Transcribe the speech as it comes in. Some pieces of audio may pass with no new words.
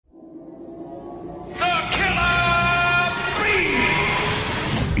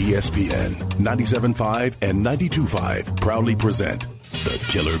ESPN 97.5 and 92.5 proudly present the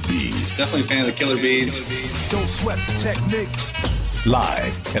Killer Bees. Definitely a fan of the Killer Bees. Don't sweat the technique.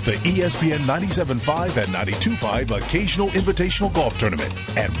 Live at the ESPN 97.5 and 92.5 Occasional Invitational Golf Tournament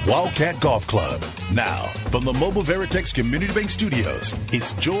at Wildcat Golf Club. Now, from the Mobile Veritex Community Bank Studios,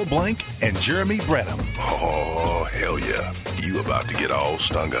 it's Joel Blank and Jeremy Branham. Oh, hell yeah. You about to get all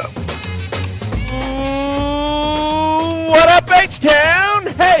stung up. What up, H-Town?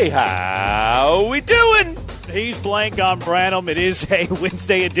 Hey, how we doing? He's Blank, I'm Branham. It is a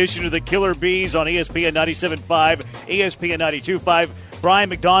Wednesday edition of the Killer Bees on ESPN 97.5, ESPN 92.5. Brian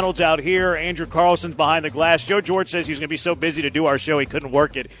McDonald's out here. Andrew Carlson's behind the glass. Joe George says he's going to be so busy to do our show he couldn't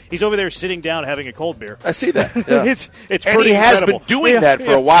work it. He's over there sitting down having a cold beer. I see that. Yeah. it's and pretty he has incredible. Been doing that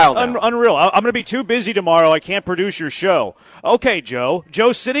for a while now. Unreal. I'm going to be too busy tomorrow. I can't produce your show. Okay, Joe.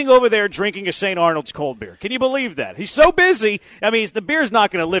 Joe's sitting over there drinking a St. Arnold's cold beer. Can you believe that? He's so busy. I mean, the beer's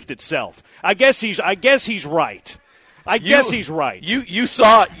not going to lift itself. I guess he's right. I guess he's right. You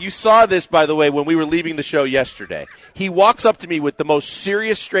saw this, by the way, when we were leaving the show yesterday. He walks up to me with the most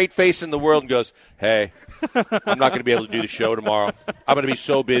serious, straight face in the world and goes, "Hey, I'm not going to be able to do the show tomorrow. I'm going to be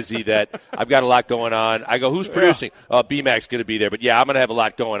so busy that I've got a lot going on." I go, "Who's producing?" B-Mac's going to be there, but yeah, I'm going to have a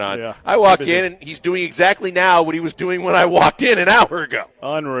lot going on. Yeah, I walk in, and he's doing exactly now what he was doing when I walked in an hour ago.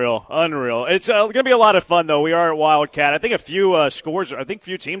 Unreal. It's going to be a lot of fun, though. We are at Wildcat. I think a few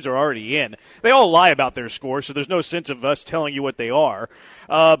few teams are already in. They all lie about their scores, so there's no sense of us telling you what they are.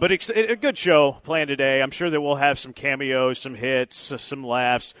 But a good show planned today. I'm sure that we'll have some cameos, some hits, some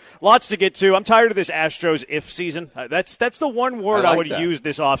laughs. Lots to get to. I'm tired of this Astros if season. That's the one word I would use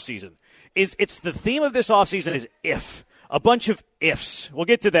this offseason. It's the theme of this offseason is if. A bunch of ifs. We'll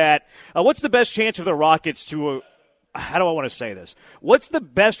get to that. What's the best chance of the Rockets to how do I want to say this? What's the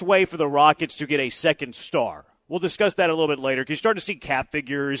best way for the Rockets to get a second star? We'll discuss that a little bit later because you're starting to see cap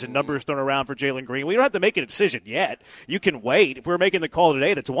figures and numbers thrown around for Jalen Green. We don't have to make a decision yet. You can wait. If we're making the call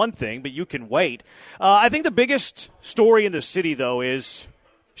today, that's one thing, but you can wait. I think the biggest story in the city, though, is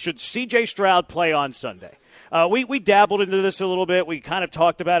should CJ Stroud play on Sunday? We dabbled into this a little bit. We kind of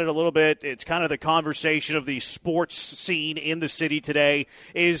talked about it a little bit. It's kind of the conversation of the sports scene in the city today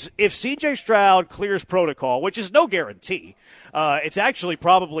is if CJ Stroud clears protocol, which is no guarantee, it's actually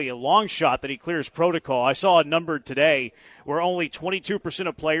probably a long shot that he clears protocol. I saw a number today where only 22%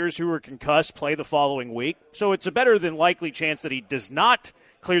 of players who are concussed play the following week. So it's a better than likely chance that he does not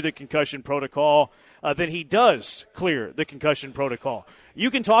clear the concussion protocol than he does clear the concussion protocol. You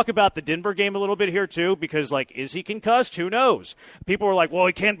can talk about the Denver game a little bit here, too, because, is he concussed? Who knows? People are like, well,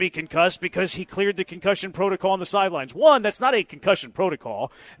 he can't be concussed because he cleared the concussion protocol on the sidelines. One, that's not a concussion protocol.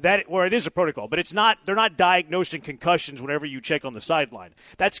 It is a protocol, but it's not. They're not diagnosing concussions whenever you check on the sideline.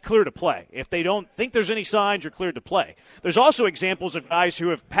 That's clear to play. If they don't think there's any signs, you're cleared to play. There's also examples of guys who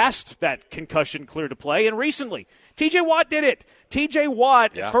have passed that concussion clear to play, and recently, T.J. Watt did it. T.J.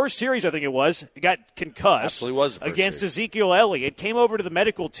 Watt, first series, I think it was, got concussed. Absolutely was the first against series. Ezekiel Elliott. Came over to the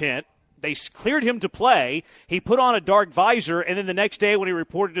medical tent. They cleared him to play. He put on a dark visor, and then the next day when he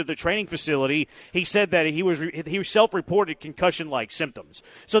reported to the training facility, he said that he self-reported concussion-like symptoms.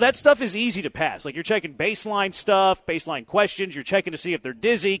 So that stuff is easy to pass. You're checking baseline stuff, baseline questions. You're checking to see if they're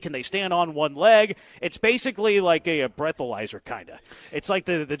dizzy. Can they stand on one leg? It's basically like a breathalyzer kind of. It's like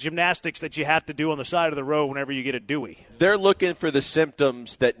the gymnastics that you have to do on the side of the road whenever you get a Dewey. They're looking for the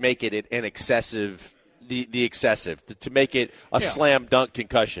symptoms that make it an excessive the excessive to make it a slam dunk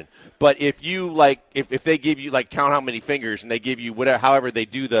concussion. But if you if they give you count how many fingers and they give you whatever, however they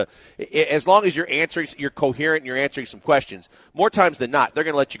do as long as you're coherent and you're answering some questions, more times than not, they're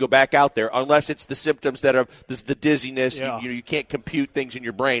going to let you go back out there unless it's the symptoms that are the dizziness. Yeah. You can't compute things in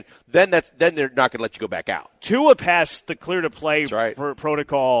your brain. Then they're not going to let you go back out. Tua passed the clear to play right.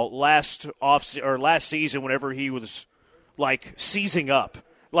 protocol last season whenever he was seizing up.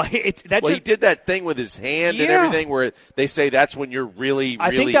 He did that thing with his hand and everything where they say that's when you're really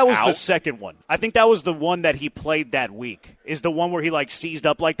I think that was out. The second one. I think that was the one that he played that week, is the one where he seized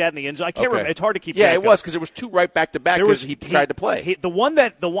up like that in the end zone. I can't remember. It's hard to keep track of. Yeah, it was because there was two right back-to-back because he tried to play.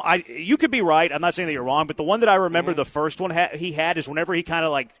 You could be right. I'm not saying that you're wrong, but the one that I remember the first one he had is whenever he kind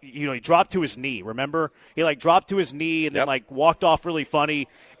of he dropped to his knee, remember? He dropped to his knee and then walked off really funny.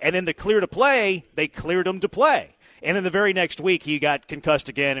 And then the clear to play, they cleared him to play. And then the very next week, he got concussed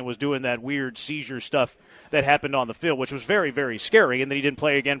again and was doing that weird seizure stuff that happened on the field, which was very, very scary. And then he didn't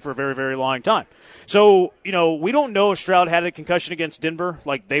play again for a very, very long time. So, we don't know if Stroud had a concussion against Denver.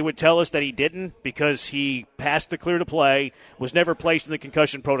 Like, they would tell us that he didn't because he passed the clear to play, was never placed in the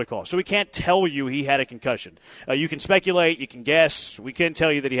concussion protocol. So we can't tell you he had a concussion. You can speculate, you can guess. We can't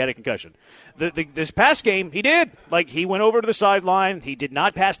tell you that he had a concussion. This past game, he did. Like, he went over to the sideline. He did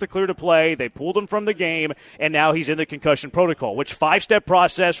not pass the clear to play. They pulled him from the game, and now he's in the concussion protocol, which 5-step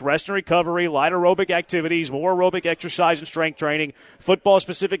process, rest and recovery, light aerobic activities, more aerobic exercise and strength training,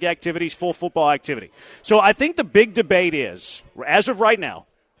 football-specific activities, full football activity. So I think the big debate is, as of right now,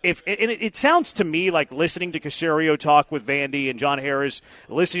 it sounds to me like listening to Caserio talk with Vandy and John Harris,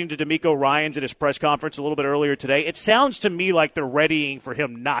 listening to D'Amico Ryans at his press conference a little bit earlier today, it sounds to me like they're readying for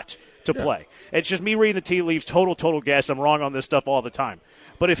him not to play. It's just me reading the tea leaves, total guess. I'm wrong on this stuff all the time.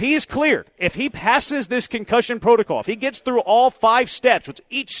 But if he is cleared, if he passes this concussion protocol, if he gets through all 5 steps, which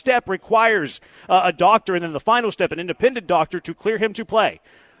each step requires a doctor, and then the final step, an independent doctor, to clear him to play,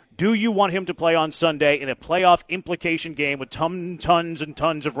 do you want him to play on Sunday in a playoff implication game with tons and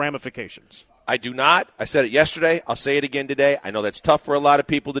tons of ramifications? I do not. I said it yesterday. I'll say it again today. I know that's tough for a lot of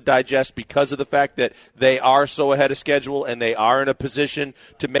people to digest because of the fact that they are so ahead of schedule and they are in a position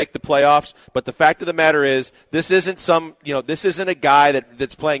to make the playoffs. But the fact of the matter is, this isn't this isn't a guy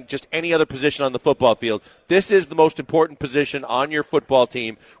that's playing just any other position on the football field. This is the most important position on your football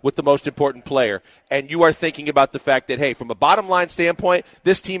team with the most important player. And you are thinking about the fact that, hey, from a bottom line standpoint,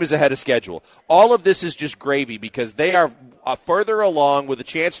 this team is ahead of schedule. All of this is just gravy because they are further along with a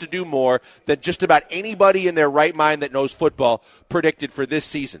chance to do more than just about anybody in their right mind that knows football predicted for this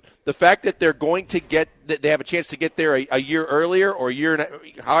season. The fact that they're going to they have a chance to get there a year earlier or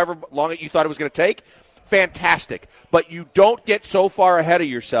however long you thought it was going to take, fantastic. But you don't get so far ahead of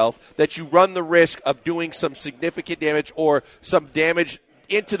yourself that you run the risk of doing some significant damage or some damage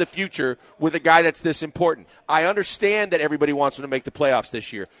into the future with a guy that's this important. I understand that everybody wants him to make the playoffs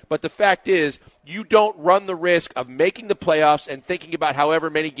this year, but the fact is you don't run the risk of making the playoffs and thinking about however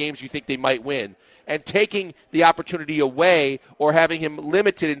many games you think they might win and taking the opportunity away or having him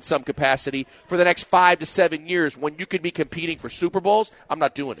limited in some capacity for the next 5 to 7 years when you could be competing for Super Bowls. I'm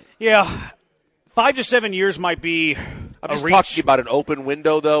not doing it. Yeah. 5 to 7 years might be I'm just talking about an open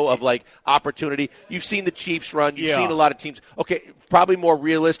window, though, of, like, opportunity. You've seen the Chiefs run. You've seen a lot of teams. Okay, probably more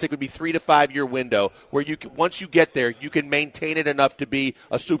realistic would be 3 to 5 year window where you can, once you get there, you can maintain it enough to be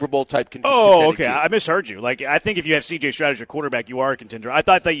a Super Bowl type contender. Oh, okay. Team. I misheard you. Like, I think if you have CJ Stroud as your quarterback, you are a contender. I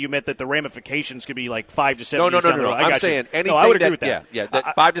thought that you meant that the ramifications could be like 5 to 7 years. No. I'm saying anything. I would agree with that. Yeah,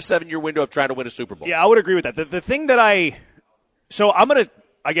 that 5 to 7 year window of trying to win a Super Bowl. Yeah, I would agree with that. The thing that so I'm going to,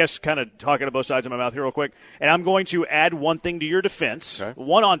 I guess, kind of talking to both sides of my mouth here real quick, and I'm going to add one thing to your defense. Okay.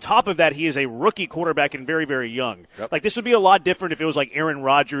 One, on top of that, he is a rookie quarterback and very, very young. Yep. Like, this would be a lot different if it was like Aaron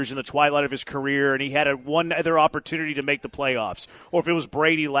Rodgers in the twilight of his career and he had one other opportunity to make the playoffs, or if it was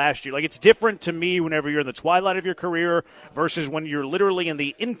Brady last year. Like, it's different to me whenever you're in the twilight of your career versus when you're literally in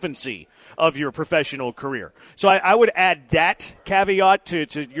the infancy of your professional career. So I would add that caveat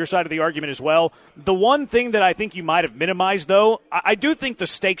to your side of the argument as well. The one thing that I think you might have minimized, though, I do think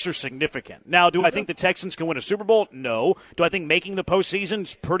the stakes are significant. Now, do I think the Texans can win a Super Bowl? No. Do I think making the postseason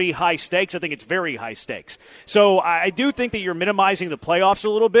is pretty high stakes? I think it's very high stakes. So I do think that you're minimizing the playoffs a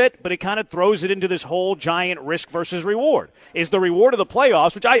little bit, but it kind of throws it into this whole giant risk versus reward. Is the reward of the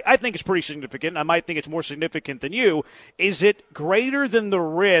playoffs, which I think is pretty significant, I might think it's more significant than you, is it greater than the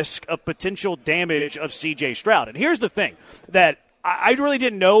risk of potential damage of CJ Stroud? And here's the thing that I really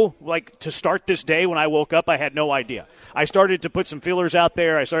didn't know, like, to start this day when I woke up. I had no idea. I started to put some feelers out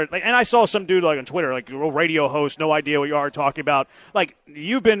there. And I saw some dude, like, on Twitter, like, a radio host, no idea what you are talking about. Like,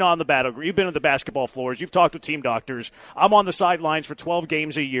 you've been on the you've been on the basketball floors. You've talked with team doctors. I'm on the sidelines for 12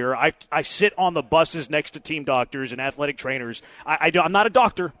 games a year. I sit on the buses next to team doctors and athletic trainers. I'm not a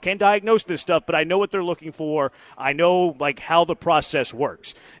doctor, can't diagnose this stuff, but I know what they're looking for. I know, like, how the process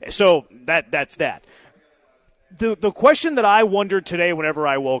works. So that's that. The question that I wondered today whenever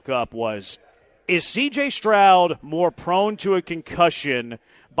I woke up was, is CJ Stroud more prone to a concussion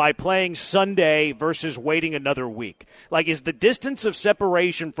by playing Sunday versus waiting another week? Like, is the distance of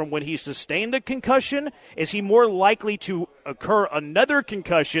separation from when he sustained the concussion, is he more likely to occur another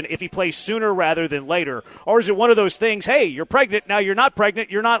concussion if he plays sooner rather than later? Or is it one of those things, hey, you're pregnant, now you're not pregnant,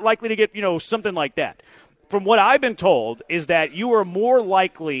 you're not likely to get, something like that? From what I've been told is that you are more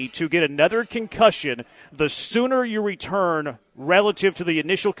likely to get another concussion the sooner you return relative to the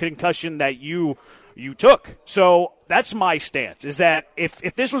initial concussion that you you took. So that's my stance, is that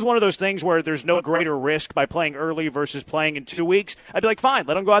if this was one of those things where there's no greater risk by playing early versus playing in 2 weeks, I'd be like, fine,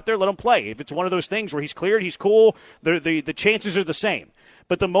 let him go out there, let him play. If it's one of those things where he's cleared, he's cool, the chances are the same.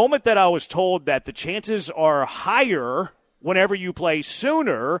 But the moment that I was told that the chances are higher whenever you play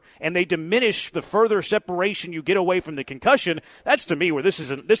sooner, and they diminish the further separation you get away from the concussion, that's to me where this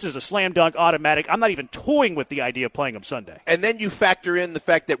is a slam dunk automatic. I'm not even toying with the idea of playing him Sunday. And then you factor in the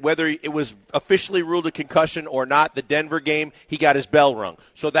fact that whether it was officially ruled a concussion or not, the Denver game, he got his bell rung.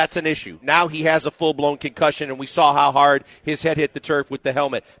 So that's an issue. Now he has a full-blown concussion, and we saw how hard his head hit the turf with the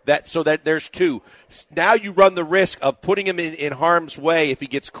helmet. So that there's two. Now you run the risk of putting him in harm's way if he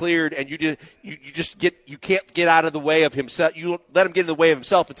gets cleared, and you can't get out of the way of himself. You let him get in the way of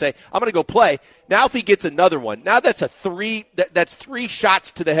himself and say, I'm going to go play. Now if he gets another one, now that's that's three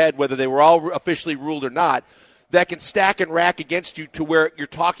shots to the head, whether they were all officially ruled or not, that can stack and rack against you to where you're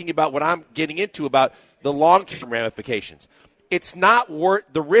talking about what I'm getting into about the long-term ramifications.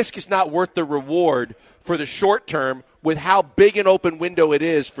 The risk is not worth the reward for the short term with how big an open window it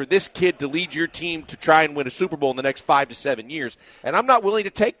is for this kid to lead your team to try and win a Super Bowl in the next 5 to 7 years. And I'm not willing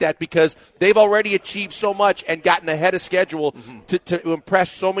to take that because they've already achieved so much and gotten ahead of schedule to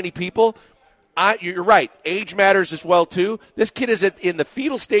impress so many people. You're right. Age matters as well, too. This kid is in the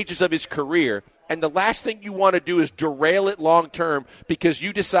fetal stages of his career, and the last thing you want to do is derail it long term because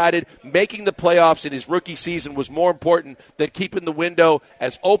you decided making the playoffs in his rookie season was more important than keeping the window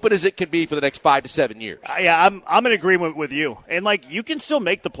as open as it can be for the next 5 to 7 years. Yeah, I'm in agreement with you. And, you can still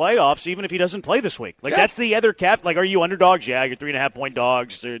make the playoffs even if he doesn't play this week. That's the other cap. Are you underdogs? Yeah, you're 3.5-point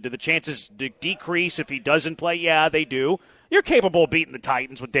dogs. Do the chances decrease if he doesn't play? Yeah, they do. You're capable of beating the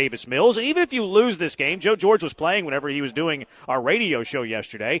Titans with Davis Mills. And even if you lose this game, Joe George was playing whenever he was doing our radio show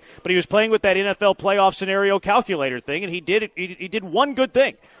yesterday, but he was playing with that NFL playoff scenario calculator thing, and he did one good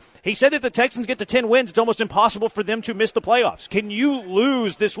thing. He said if the Texans get to 10 wins, it's almost impossible for them to miss the playoffs. Can you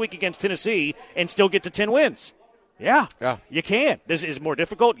lose this week against Tennessee and still get to 10 wins? Yeah, you can. This is more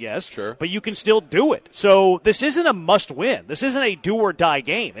difficult, yes, sure, but you can still do it. So this isn't a must-win. This isn't a do-or-die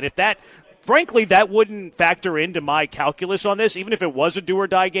game. And if that – frankly, that wouldn't factor into my calculus on this. Even if it was a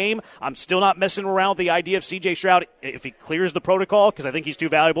do-or-die game, I'm still not messing around with the idea of CJ Stroud if he clears the protocol, because I think he's too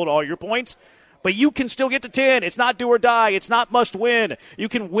valuable to all your points. But you can still get to 10. It's not do-or-die. It's not must-win. You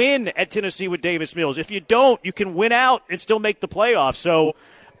can win at Tennessee with Davis Mills. If you don't, you can win out and still make the playoffs. So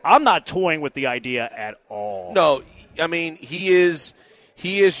I'm not toying with the idea at all. No, I mean, he is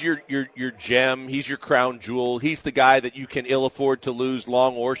your gem. He's your crown jewel. He's the guy that you can ill afford to lose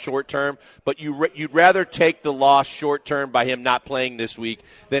long or short term. But you'd rather take the loss short term by him not playing this week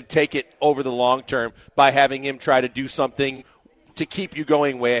than take it over the long term by having him try to do something to keep you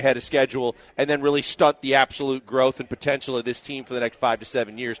going way ahead of schedule and then really stunt the absolute growth and potential of this team for the next 5 to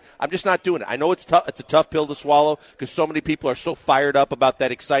 7 years. I'm just not doing it. I know it's tough. It's a tough pill to swallow because so many people are so fired up about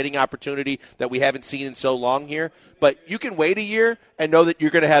that exciting opportunity that we haven't seen in so long here. But you can wait a year and know that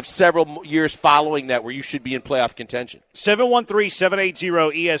you're going to have several years following that where you should be in playoff contention.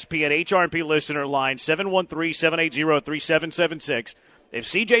 713-780-ESPN, HRP listener line, 713-780-3776. If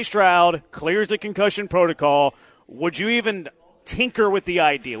CJ Stroud clears the concussion protocol, would you even tinker with the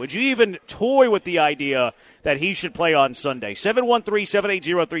idea? Would you even toy with the idea that he should play on Sunday?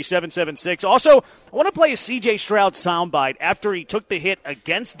 713-780-3776. Also, I want to play a CJ Stroud soundbite after he took the hit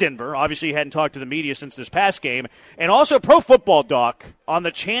against Denver. Obviously, he hadn't talked to the media since this past game. And also Pro Football Doc on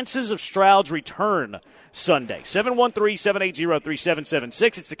the chances of Stroud's return Sunday.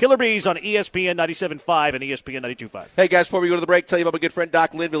 713-780-3776. It's the Killer Bees on ESPN 97.5 and ESPN 92.5. Hey, guys, before we go to the break, tell you about my good friend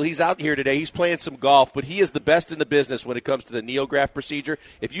Doc Linville. He's out here today. He's playing some golf, but he is the best in the business when it comes to the NeoGraft procedure.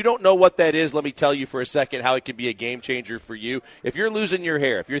 If you don't know what that is, let me tell you for a second how it can be a game changer for you. If you're losing your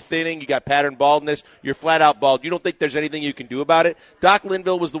hair, if you're thinning, you got pattern baldness, you're flat out bald, you don't think there's anything you can do about it, Doc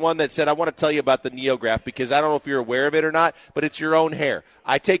Linville was the one that said, I want to tell you about the NeoGraft because I don't know if you're aware of it or not, but it's your own hair.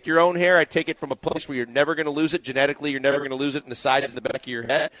 I take your own hair. I take it from a place where you're never going to lose it. Genetically, you're never going to lose it in the sides and the back of your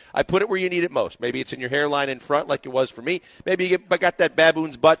head. I put it where you need it most. Maybe it's in your hairline in front like it was for me. Maybe you got that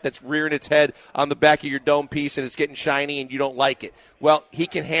baboon's butt that's rearing its head on the back of your dome piece and it's getting shiny and you don't like it. Well, he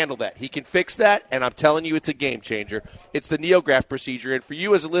can handle that. He can fix that, and I'm telling you it's a game changer. It's the NeoGraft procedure. And for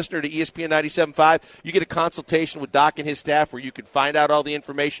you as a listener to ESPN 97.5, you get a consultation with Doc and his staff where you can find out all the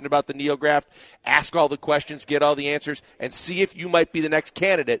information about the NeoGraft, ask all the questions, get all the answers, and see if you might be the next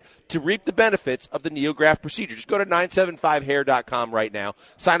candidate to reap the benefits of the NeoGraft procedure. Just go to 975hair.com right now.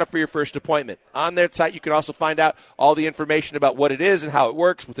 Sign up for your first appointment. On their site, you can also find out all the information about what it is and how it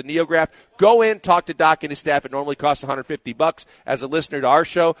works with the NeoGraft. Go in, talk to Doc and his staff. It normally costs $150. As a listener to our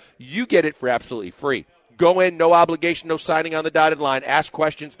show, you get it for absolutely free. Go in, no obligation, no signing on the dotted line. Ask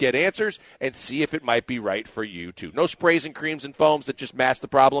questions, get answers, and see if it might be right for you, too. No sprays and creams and foams that just mask the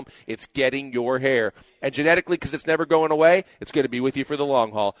problem. It's getting your hair. And genetically, because it's never going away, it's going to be with you for the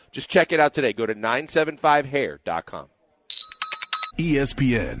long haul. Just check it out today. Go to 975hair.com.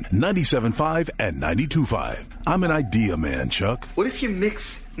 ESPN 97.5 and 92.5. I'm an idea man, Chuck. What if you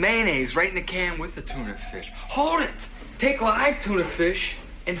mix mayonnaise right in the can with the tuna fish? Hold it! Take live tuna fish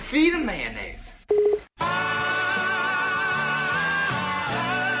and feed them mayonnaise.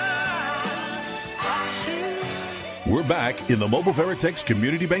 We're back in the Mobile Veritex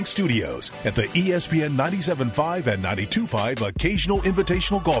Community Bank Studios at the ESPN 97.5 and 92.5 Occasional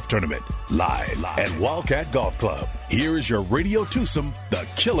Invitational Golf Tournament, live at Wildcat Golf Club. Here is your radio twosome, the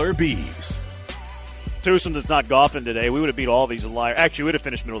Killer Bees. Twosome that's not golfing today. We would have beat all these alive. Actually, we would have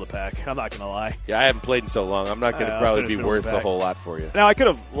finished middle of the pack. I'm not going to lie. Yeah, I haven't played in so long. I'm not going to probably be worth a whole lot for you. Now, I could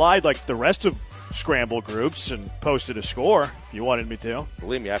have lied like the rest of Scramble groups and posted a score if you wanted me to.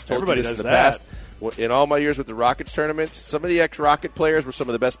 Believe me, I've told Everybody you this in the does past. In all my years with the Rockets tournaments, some of the ex-Rocket players were some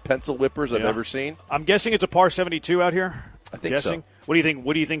of the best pencil whippers I've ever seen. I'm guessing it's a par 72 out here. I think so. What do you think?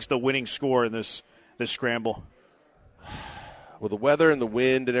 What do you think's the winning score in this Scramble? Well, the weather and the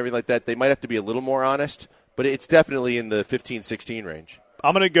wind and everything like that, they might have to be a little more honest, but it's definitely in the 15-16 range.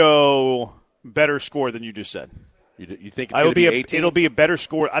 I'm going to go better score than you just said. You think it's going to be 18? It'll be a better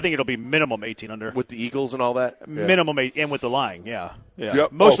score. I think it'll be minimum 18 under. With the Eagles and all that? Yeah. Minimum 8, and with the lying, yeah.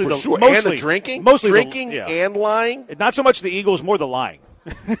 Yep. Mostly for sure. Mostly, and the drinking? Mostly drinking and lying? Not so much the Eagles, more the lying.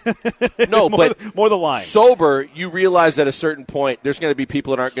 No, more the lying. Sober, you realize at a certain point there's going to be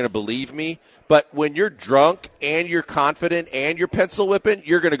people that aren't going to believe me. But when you're drunk and you're confident and you're pencil whipping,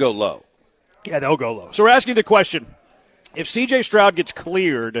 you're going to go low. Yeah, they'll go low. So we're asking the question, if CJ Stroud gets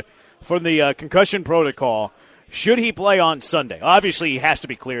cleared from the concussion protocol, should he play on Sunday? Obviously, he has to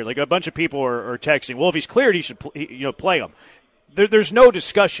be cleared. Like a bunch of people are texting, well, if he's cleared, he should play him. There's no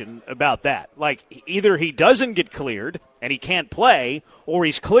discussion about that. Like, either he doesn't get cleared and he can't play, or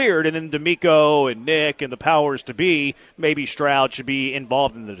he's cleared and then D'Amico and Nick and the powers to be, maybe Stroud should be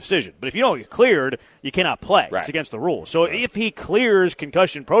involved in the decision. But if you don't get cleared, you cannot play. Right. It's against the rules. So if he clears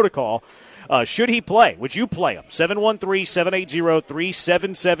concussion protocol, should he play? Would you play him?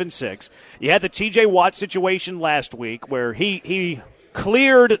 713-780-3776. You had the TJ Watt situation last week where he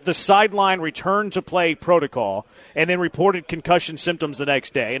cleared the sideline return to play protocol and then reported concussion symptoms the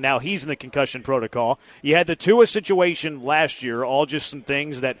next day, and now he's in the concussion protocol. You had the Tua situation last year, all just some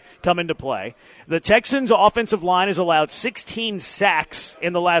things that come into play. The Texans' offensive line has allowed 16 sacks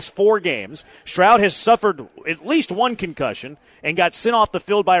in the last 4 games. Stroud has suffered at least one concussion and got sent off the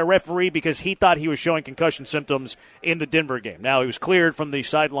field by a referee because he thought he was showing concussion symptoms in the Denver game. Now, he was cleared from the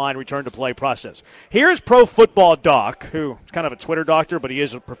sideline return-to-play process. Here's Pro Football Doc, who is kind of a Twitter doctor, but he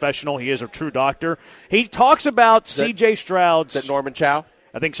is a professional. He is a true doctor. He talks about CJ Stroud's... Is that Norman Chow?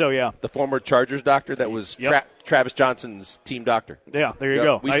 I think so, yeah. The former Chargers doctor that was Travis Johnson's team doctor. Yeah, there you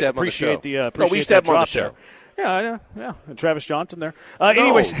go. We used to have appreciate him on the show. the we used to have him on the show. Yeah. And Travis Johnson there.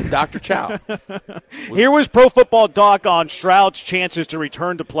 Anyways, Dr. Chow. Here was Pro Football Doc on Stroud's chances to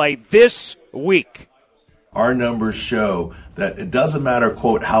return to play this week. Our numbers show that it doesn't matter,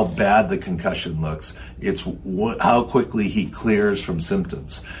 quote, how bad the concussion looks. It's how quickly he clears from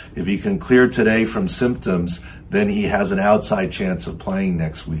symptoms. If he can clear today from symptoms, then he has an outside chance of playing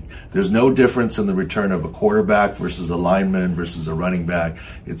next week. There's no difference in the return of a quarterback versus a lineman versus a running back.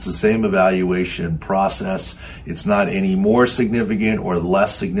 It's the same evaluation process. It's not any more significant or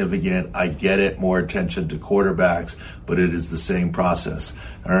less significant. I get it, more attention to quarterbacks, but it is the same process.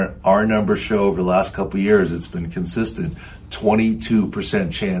 Our numbers show over the last couple of years, it's been consistent,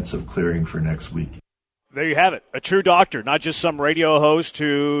 22% chance of clearing for next week. There you have it. A true doctor, not just some radio host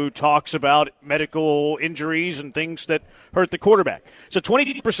who talks about medical injuries and things that hurt the quarterback. It's a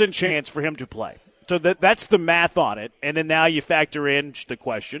 20% chance for him to play. So that's the math on it. And then now you factor in the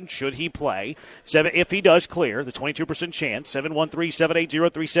question, should he play? If he does clear, the 22% chance,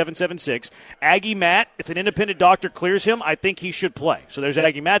 713-780-3776. Aggie Matt, if an independent doctor clears him, I think he should play. So there's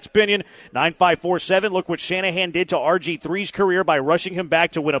Aggie Matt's opinion. 9547, look what Shanahan did to RG3's career by rushing him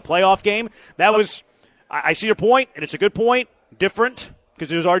back to win a playoff game. That was, I see your point, and it's a good point. Different,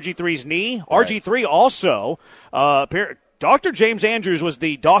 because it was RG3's knee. Right. RG3 also, Dr. James Andrews was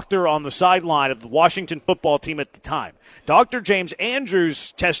the doctor on the sideline of the Washington football team at the time. Dr. James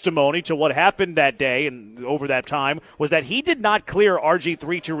Andrews' testimony to what happened that day and over that time was that he did not clear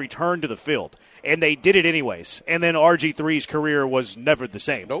RG3 to return to the field, and they did it anyways. And then RG3's career was never the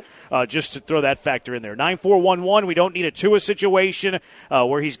same. Nope. Just to throw that factor in there. 9411, we don't need a Tua situation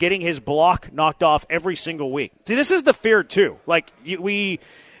where he's getting his block knocked off every single week. See, this is the fear, too. Like,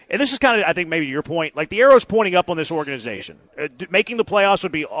 and this is kind of, I think, maybe your point, like the arrow's pointing up on this organization. Making the playoffs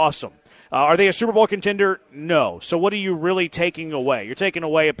would be awesome. Are they a Super Bowl contender? No. So what are you really taking away? You're taking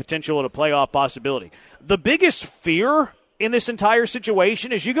away a potential at a playoff possibility. The biggest fear in this entire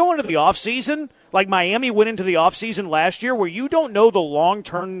situation is you go into the offseason, like Miami went into the offseason last year, where you don't know the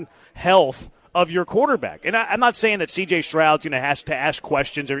long-term health of your quarterback. And I'm not saying that CJ Stroud's going to have to ask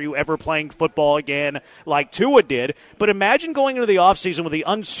questions, are you ever playing football again, like Tua did, but imagine going into the offseason with the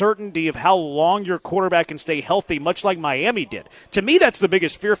uncertainty of how long your quarterback can stay healthy, much like Miami did. To me, that's the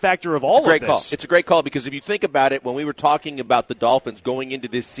biggest fear factor of all of this. Call. It's a great call, because if you think about it, when we were talking about the Dolphins going into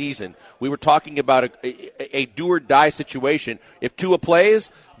this season, we were talking about a do-or-die situation. If Tua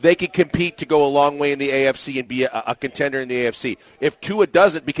plays, they could compete to go a long way in the AFC and be a contender in the AFC. If Tua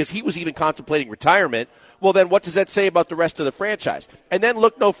doesn't, because he was even contemplating retirement, well, then what does that say about the rest of the franchise? And then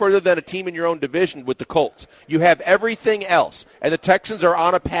look no further than a team in your own division with the Colts. You have everything else, and the Texans are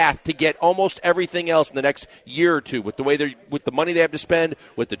on a path to get almost everything else in the next year or two with the money they have to spend,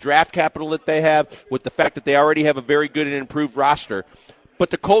 with the draft capital that they have, with the fact that they already have a very good and improved roster. But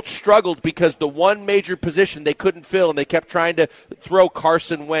the Colts struggled because the one major position they couldn't fill, and they kept trying to throw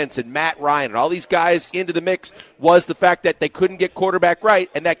Carson Wentz and Matt Ryan and all these guys into the mix, was the fact that they couldn't get quarterback right,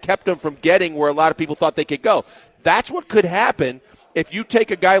 and that kept them from getting where a lot of people thought they could go. That's what could happen if you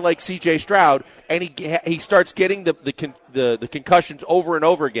take a guy like CJ Stroud and he starts getting the concussions over and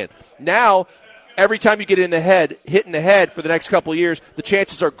over again. Now, every time you get hit in the head for the next couple of years, the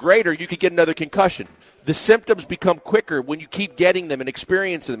chances are greater you could get another concussion. The symptoms become quicker when you keep getting them and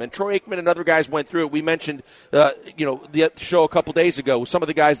experiencing them. And Troy Aikman and other guys went through it. We mentioned, the show a couple days ago with some of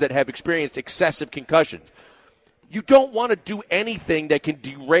the guys that have experienced excessive concussions. You don't want to do anything that can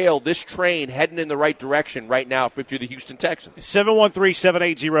derail this train heading in the right direction right now if you're the Houston Texans.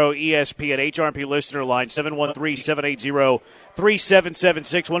 713-780-ESPN, HRP listener line, 713-780-3776.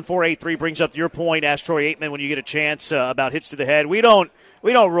 1483 brings up your point. Ask Troy Aikman when you get a chance about hits to the head. We don't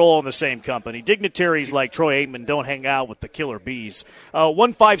roll in the same company. Dignitaries like Troy Aikman don't hang out with the killer bees.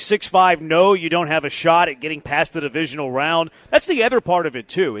 1565, no, you don't have a shot at getting past the divisional round. That's the other part of it,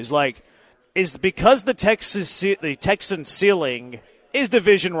 too, is because the Texans ceiling is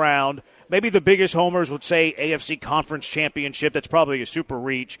division round, maybe the biggest homers would say AFC Conference Championship. That's probably a super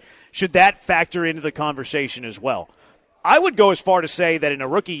reach. Should that factor into the conversation as well? I would go as far to say that in a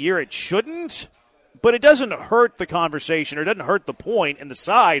rookie year it shouldn't, but it doesn't hurt the conversation or it doesn't hurt the point in the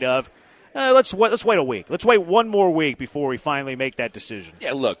side of let's wait a week. Let's wait one more week before we finally make that decision.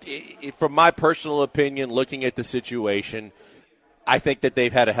 Yeah, look, from my personal opinion, looking at the situation, I think that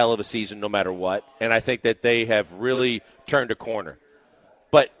they've had a hell of a season no matter what, and I think that they have really turned a corner.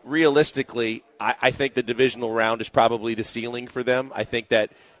 But realistically, I think the divisional round is probably the ceiling for them. I think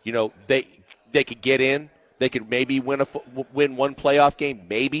that they could get in. They could maybe win one playoff game,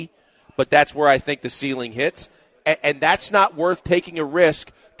 maybe. But that's where I think the ceiling hits. And that's not worth taking a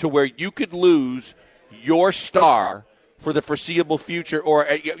risk to where you could lose your star for the foreseeable future, or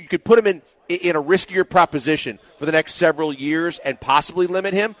you could put him in a riskier proposition for the next several years and possibly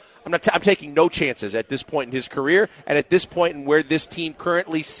limit him. I'm taking no chances at this point in his career and at this point in where this team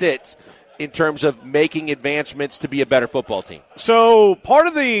currently sits in terms of making advancements to be a better football team. So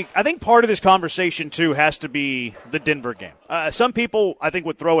I think part of this conversation, too, has to be the Denver game. Some people, I think,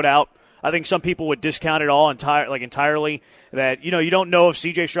 would throw it out. I think some people would discount it all entirely, that, you don't know if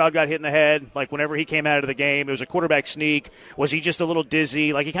CJ Stroud got hit in the head, like whenever he came out of the game. It was a quarterback sneak. Was he just a little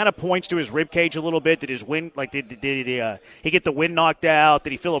dizzy? Like, he kind of points to his ribcage a little bit. Did his wind, did he get the wind knocked out? Did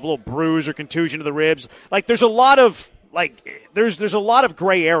he feel a little bruise or contusion to the ribs? Like, there's a lot of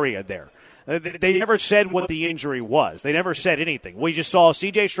gray area there. They never said what the injury was. They never said anything. We just saw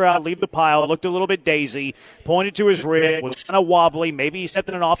C.J. Stroud leave the pile, looked a little bit daisy, pointed to his rib, was kind of wobbly. Maybe he stepped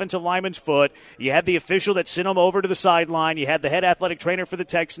in an offensive lineman's foot. You had the official that sent him over to the sideline. You had the head athletic trainer for the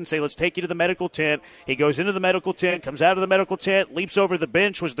Texans say, let's take you to the medical tent. He goes into the medical tent, comes out of the medical tent, leaps over the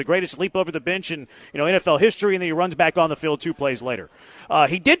bench, was the greatest leap over the bench in NFL history, and then he runs back on the field 2 plays later.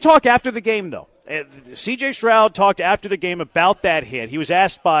 He did talk after the game, though. C.J. Stroud talked after the game about that hit. He was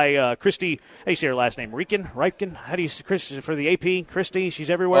asked by Christy, how do you say her last name? Ripken? How do you say Christy for the AP? Christy, she's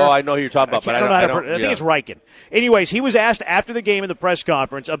everywhere. Oh, I know who you're talking about, but I think it's Ripken. Anyways, he was asked after the game in the press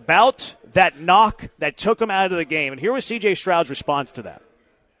conference about that knock that took him out of the game. And here was C.J. Stroud's response to that.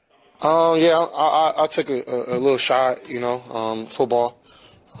 I took a little shot, football.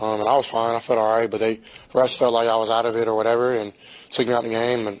 And I was fine. I felt all right, but the refs felt like I was out of it or whatever, and took me out the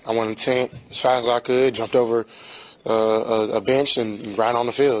game. And I went in the tent as fast as I could, jumped over a bench and ran on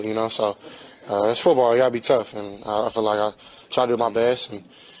the field. So it's football. You gotta be tough, and I feel like I try to do my best and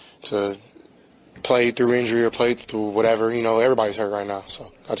to played through injury or played through whatever. Everybody's hurt right now,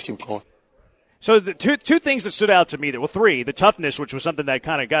 so I just keep going. So the two things that stood out to me, three, the toughness, which was something that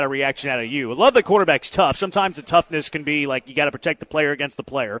kind of got a reaction out of you. I love that quarterback's tough. Sometimes the toughness can be like you got to protect the player against the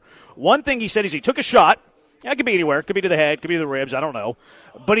player. One thing he said is he took a shot. It could be anywhere. It could be to the head. It could be to the ribs. I don't know.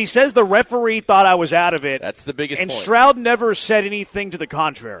 But he says the referee thought I was out of it. That's the biggest point. And Stroud never said anything to the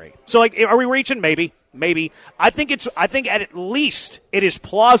contrary. So, are we reaching? Maybe. I think at least it is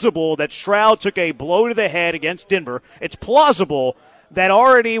plausible that Stroud took a blow to the head against Denver. It's plausible that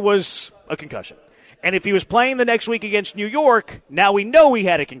already was a concussion. And if he was playing the next week against New York, now we know he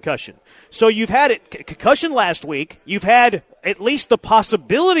had a concussion. So you've had concussion last week. You've had at least the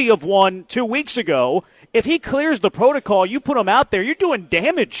possibility of one 2 weeks ago. If he clears the protocol, you put him out there, you're doing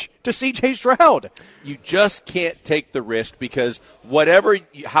damage to CJ Stroud. You just can't take the risk because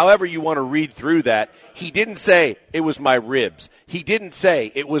however you want to read through that, he didn't say it was my ribs. He didn't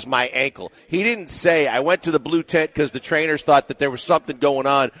say it was my ankle. He didn't say I went to the blue tent because the trainers thought that there was something going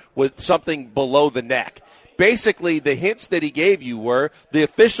on with something below the neck. Basically, the hints that he gave you were the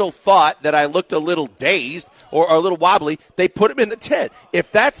official thought that I looked a little dazed or a little wobbly. They put him in the tent.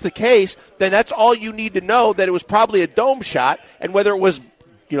 If that's the case, then that's all you need to know, that it was probably a dome shot, and whether it was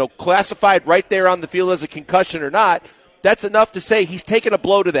classified right there on the field as a concussion or not, that's enough to say he's taken a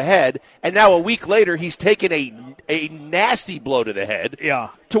blow to the head, and now a week later he's taken a nasty blow to the head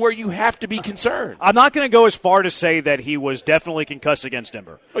to where you have to be concerned. I'm not going to go as far to say that he was definitely concussed against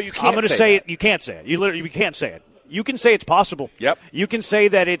Denver. Oh, you can't I'm going to say it. You can't say it. You can't say it. You can say it's possible. Yep. You can say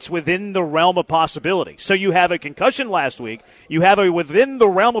that it's within the realm of possibility. So you have a concussion last week. You have a within the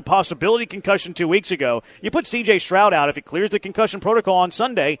realm of possibility concussion 2 weeks ago. You put C.J. Stroud out. If it clears the concussion protocol on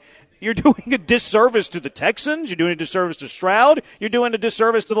Sunday, you're doing a disservice to the Texans. You're doing a disservice to Stroud. You're doing a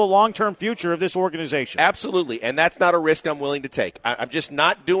disservice to the long-term future of this organization. Absolutely, and that's not a risk I'm willing to take. I'm just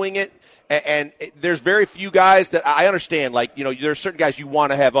not doing it. And there's very few guys that I understand. Like, there are certain guys you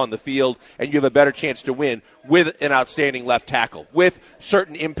want to have on the field, and you have a better chance to win with an outstanding left tackle, with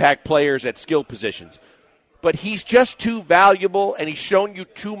certain impact players at skill positions. But he's just too valuable, and he's shown you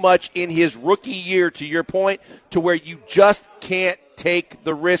too much in his rookie year, to your point, to where you just can't take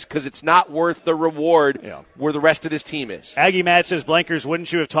the risk because it's not worth the reward where the rest of this team is. Aggie Matt says, Blankers,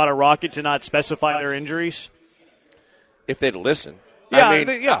 wouldn't you have taught a Rocket to not specify their injuries? If they'd listen.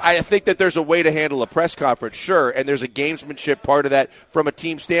 Yeah, I think that there's a way to handle a press conference, sure, and there's a gamesmanship part of that from a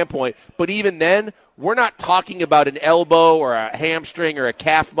team standpoint. But even then, we're not talking about an elbow or a hamstring or a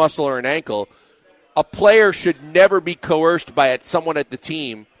calf muscle or an ankle. A player should never be coerced by someone at the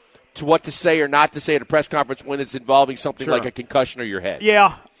team to what to say or not to say at a press conference when it's involving something like a concussion or your head.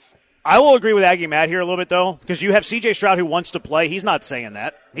 Yeah. I will agree with Aggie Matt here a little bit, though, because you have C.J. Stroud who wants to play. He's not saying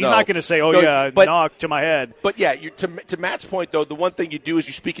that. He's not going to say, knock to my head. But, to Matt's point, though, the one thing you do is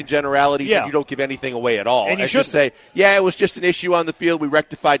you speak in generalities and you don't give anything away at all. And you just say, it was just an issue on the field. We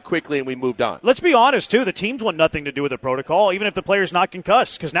rectified quickly and we moved on. Let's be honest, too. The teams want nothing to do with the protocol, even if the player's not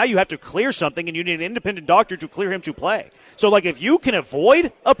concussed, because now you have to clear something and you need an independent doctor to clear him to play. So, if you can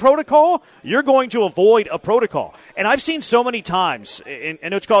avoid a protocol, you're going to avoid a protocol. And I've seen so many times, and I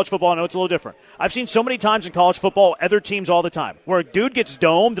know it's college football, I know it's a little different. I've seen so many times in college football, other teams all the time, where a dude gets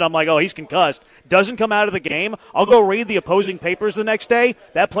domed and I'm like, oh, he's concussed, doesn't come out of the game. I'll go read the opposing papers the next day.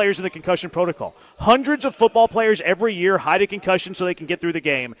 That player's in the concussion protocol. Hundreds of football players every year hide a concussion so they can get through the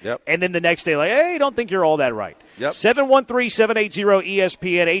game. Yep. And then the next day, hey, don't think you're all that right. Yep.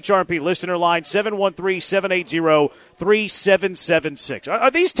 713-780-ESPN, HRP listener line, 713-780-3776.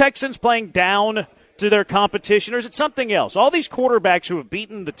 Are these Texans playing down to their competition, or is it something else? All these quarterbacks who have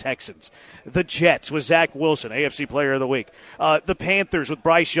beaten the Texans, the Jets with Zach Wilson, AFC Player of the Week, the Panthers with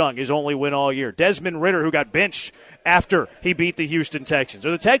Bryce Young, his only win all year, Desmond Ridder, who got benched after he beat the Houston Texans.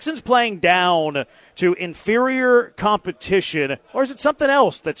 Are the Texans playing down to inferior competition, or is it something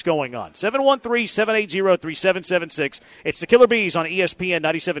else that's going on? 713-780-3776. It's the Killer Bees on ESPN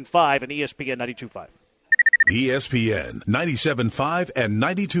 97.5 and ESPN 92.5. ESPN 97.5 and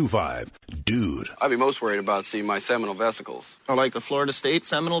 92.5. Dude. I'd be most worried about seeing my seminal vesicles. Or like the Florida State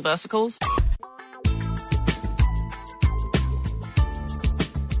Seminole vesicles?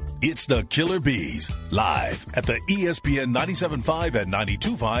 It's the Killer Bees, live at the ESPN 97.5 and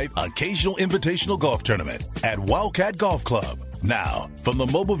 92.5 Occasional Invitational Golf Tournament at Wildcat Golf Club. Now, from the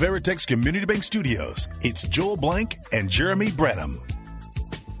Mobile Veritex Community Bank Studios, it's Joel Blank and Jeremy Branham.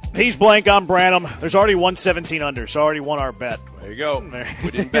 He's Blank, I'm Branham. There's already 117 under, so I already won our bet. There you go. We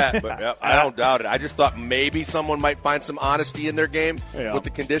didn't bet, but I don't doubt it. I just thought maybe someone might find some honesty in their game with the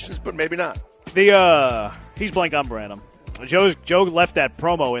conditions, but maybe not. He's Blank, I'm Branham. Joe left that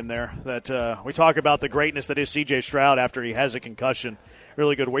promo in there that we talk about the greatness that is CJ Stroud after he has a concussion.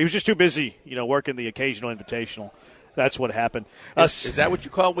 Really good work. He was just too busy, working the occasional invitational. That's what happened. Is that what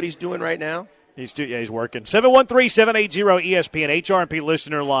you call what he's doing right now? He's working. 713-780-ESPN, HRP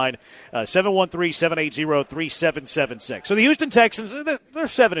listener line, 713-780-3776. So the Houston Texans, they're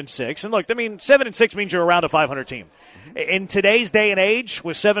 7-6. And look, 7-6 means you're around a 500 team. In today's day and age,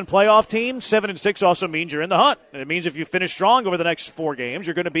 with 7 playoff teams, 7-6 also means you're in the hunt. And it means if you finish strong over the next 4 games,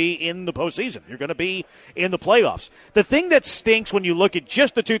 you're going to be in the postseason. You're going to be in the playoffs. The thing that stinks when you look at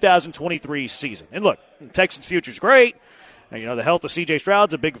just the 2023 season, and look, the Texans' future's great. And, the health of CJ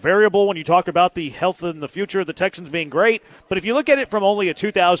Stroud's a big variable when you talk about the health and the future of the Texans being great. But if you look at it from only a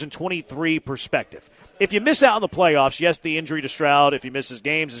 2023 perspective, if you miss out on the playoffs, yes, the injury to Stroud, if he misses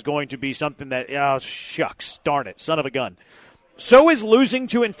games, is going to be something that, shucks, darn it, son of a gun. So is losing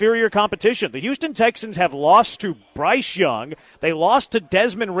to inferior competition. The Houston Texans have lost to Bryce Young. They lost to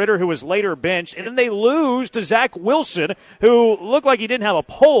Desmond Ridder, who was later benched. And then they lose to Zach Wilson, who looked like he didn't have a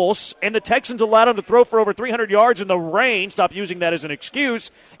pulse. And the Texans allowed him to throw for over 300 yards in the rain. Stop using that as an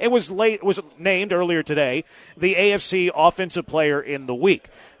excuse. And was named earlier today the AFC Offensive Player in the Week.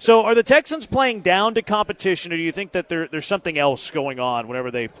 So are the Texans playing down to competition, or do you think that there's something else going on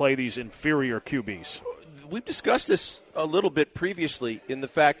whenever they play these inferior QBs? We've discussed this a little bit previously in the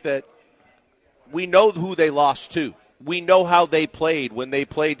fact that we know who they lost to. We know how they played when they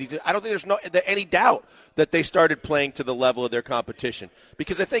played. I don't think there's any doubt that they started playing to the level of their competition,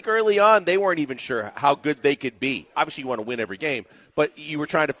 because I think early on they weren't even sure how good they could be. Obviously, you want to win every game, but you were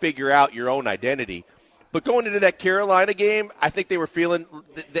trying to figure out your own identity. But going into that Carolina game, I think they were feeling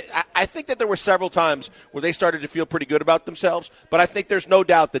 – I think that there were several times where they started to feel pretty good about themselves, but I think there's no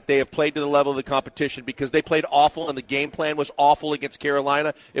doubt that they have played to the level of the competition because they played awful and the game plan was awful against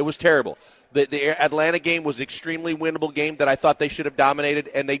Carolina. It was terrible. The Atlanta game was an extremely winnable game that I thought they should have dominated,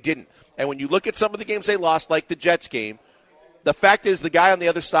 and they didn't. And when you look at some of the games they lost, like the Jets game, the fact is the guy on the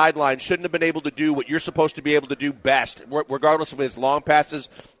other sideline shouldn't have been able to do what you're supposed to be able to do best, regardless of his long passes,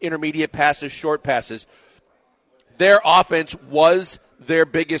 intermediate passes, short passes. Their offense was their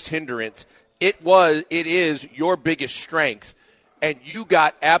biggest hindrance. It is your biggest strength, and you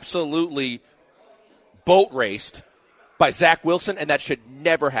got absolutely boat raced by Zach Wilson, and that should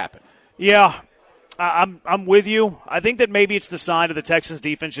never happen. Yeah, I'm with you. I think that maybe it's the sign of the Texans'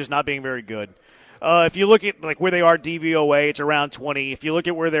 defense just not being very good. If you look at where they are DVOA, it's around 20. If you look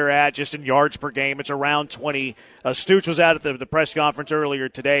at where they're at just in yards per game, it's around 20. Stoops was out at the press conference earlier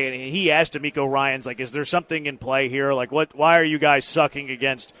today, and he asked D'Amico Ryans, is there something in play here? Why are you guys sucking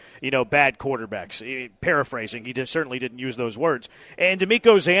against, bad quarterbacks? Paraphrasing, he certainly didn't use those words. And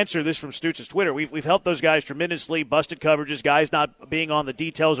D'Amico's answer, this from Stoots' Twitter, we've helped those guys tremendously, busted coverages, guys not being on the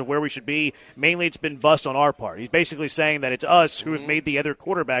details of where we should be. Mainly it's been bust on our part. He's basically saying that it's us who have made the other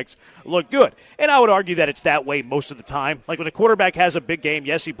quarterbacks look good. And I would argue that it's that way most of the time. When a quarterback has a big game,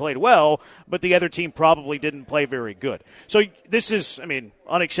 yes, he played well, but the other team probably didn't play very good. So this is,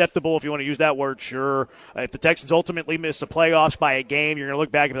 unacceptable if you want to use that word, sure. If the Texans ultimately miss the playoffs by a game, you're going to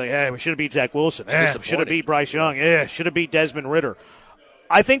look back and be like, hey, we should have beat Zach Wilson. Should have beat Bryce Young. Should have beat Desmond Ridder.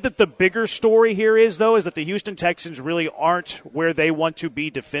 I think that the bigger story here is that the Houston Texans really aren't where they want to be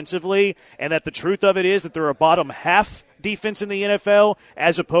defensively, and that the truth of it is that they're a bottom half defense in the NFL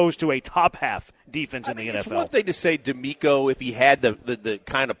as opposed to a top half defense in the NFL. It's one thing to say D'Amico, if he had the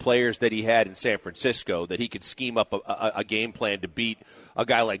kind of players that he had in San Francisco, that he could scheme up a game plan to beat a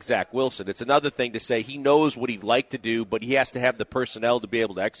guy like Zach Wilson. It's another thing to say he knows what he'd like to do, but he has to have the personnel to be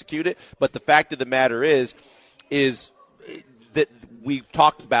able to execute it. But the fact of the matter is that we've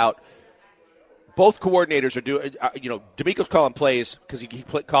talked about both coordinators are doing, D'Amico's calling plays because he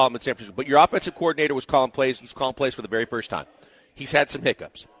called them in San Francisco. But your offensive coordinator was calling plays. He's calling plays for the very first time. He's had some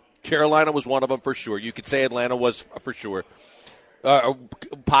hiccups. Carolina was one of them for sure. You could say Atlanta was for sure,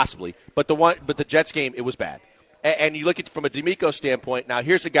 possibly. But the Jets game, it was bad. And you look at it from a D'Amico standpoint. Now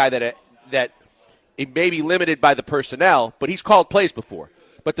here's a guy that it may be limited by the personnel, but he's called plays before.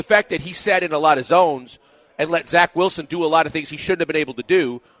 But the fact that he sat in a lot of zones and let Zach Wilson do a lot of things he shouldn't have been able to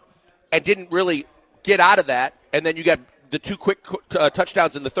do, and didn't really get out of that, and then you got the 2 quick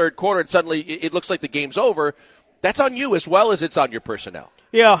touchdowns in the third quarter, and suddenly it looks like the game's over. That's on you as well as it's on your personnel.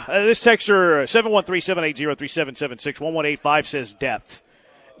 Yeah, this texter, 713-780-3776, 1185 says depth.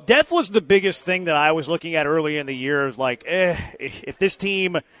 Depth was the biggest thing that I was looking at early in the year. It was if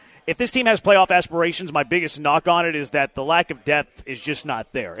this team has playoff aspirations, my biggest knock on it is that the lack of depth is just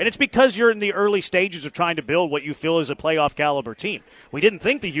not there. And it's because you're in the early stages of trying to build what you feel is a playoff caliber team. We didn't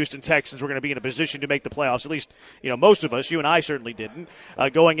think the Houston Texans were going to be in a position to make the playoffs, at least, most of us, you and I certainly didn't,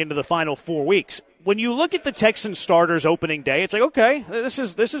 going into the final 4 weeks. when you look at the Texans starters opening day, it's like, okay, this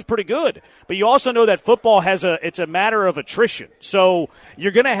is pretty good. But you also know that football it's a matter of attrition. So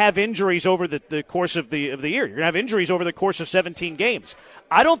you're going to have injuries over the course of the year. You're going to have injuries over the course of 17 games.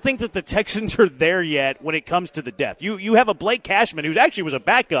 I don't think that the Texans are there yet when it comes to the depth. You have a Blake Cashman who actually was a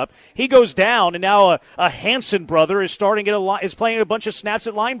backup. He goes down, and now a Hansen brother is is playing a bunch of snaps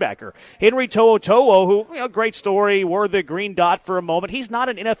at linebacker. Henry To'oTo'o, who, great story, wore the green dot for a moment. He's not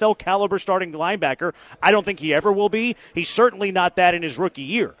an NFL caliber starting linebacker. I don't think he ever will be. He's certainly not that in his rookie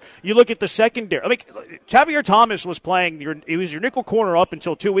year. You look at the secondary. I mean, Javier Thomas was playing. He was your nickel corner up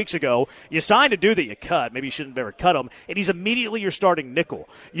until 2 weeks ago. You signed a dude that you cut. Maybe you shouldn't have ever cut him, and he's immediately your starting nickel.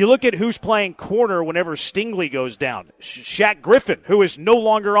 You look at who's playing corner whenever Stingley goes down. Shaq Griffin, who is no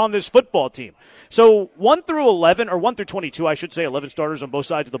longer on this football team. So 1 through 11, or 1 through 22, I should say, 11 starters on both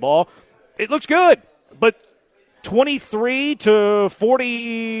sides of the ball. It looks good, but 23 to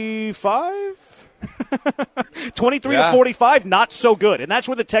 45? 23 to 45, not so good. And that's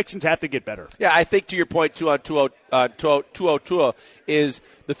where the Texans have to get better. Yeah, I think to your point, too, on Tua is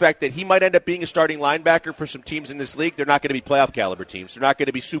the fact that he might end up being a starting linebacker for some teams in this league. They're not going to be playoff caliber teams. They're not going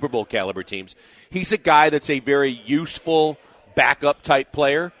to be Super Bowl caliber teams. He's a guy that's a very useful backup type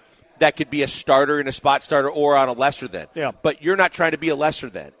player that could be a starter and a spot starter or on a lesser than. Yeah. But you're not trying to be a lesser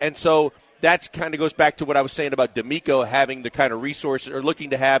than. And so that kind of goes back to what I was saying about D'Amico having the kind of resources, or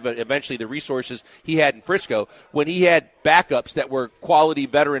looking to have eventually the resources he had in Frisco when he had backups that were quality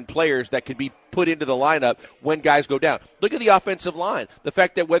veteran players that could be put into the lineup when guys go down. Look at the offensive line. The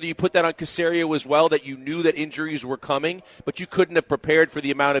fact that whether you put that on Caserio as well, that you knew that injuries were coming, but you couldn't have prepared for the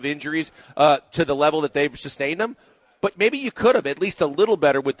amount of injuries to the level that they've sustained them. But maybe you could have at least a little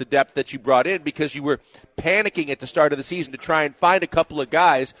better with the depth that you brought in, because you were panicking at the start of the season to try and find a couple of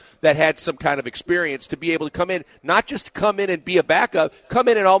guys that had some kind of experience to be able to come in, not just come in and be a backup, come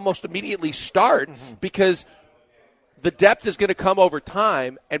in and almost immediately start, because the depth is going to come over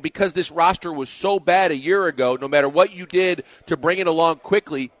time. And because this roster was so bad a year ago, no matter what you did to bring it along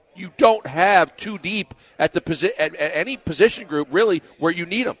quickly, you don't have too deep at any position group really where you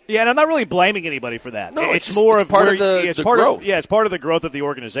need them. Yeah, and I'm not really blaming anybody for that. No, it's more of part of the growth. It's part of the growth of the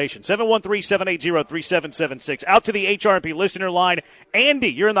organization. 713-780-3776. Out to the HRP listener line. Andy,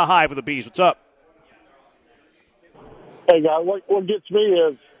 you're in the Hive with the Bees. What's up? Hey, guys, what gets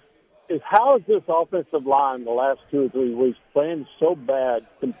me is how is this offensive line the last 2 or 3 weeks playing so bad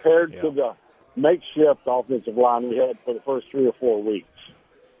compared to the makeshift offensive line we had for the first 3 or 4 weeks?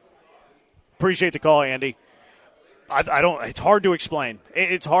 Appreciate the call, Andy. I don't. It's hard to explain.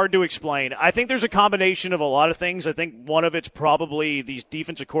 It's hard to explain. I think there's a combination of a lot of things. I think one of it's probably these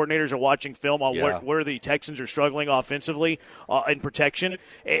defensive coordinators are watching film on where the Texans are struggling offensively in protection.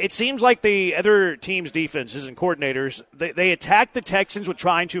 It seems like the other team's defenses and coordinators they attack the Texans with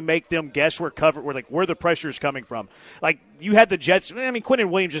trying to make them guess where the pressure is coming from. Like you had the Jets. I mean, Quinnen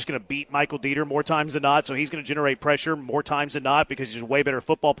Williams is just going to beat Michael Dieter more times than not, so he's going to generate pressure more times than not because he's a way better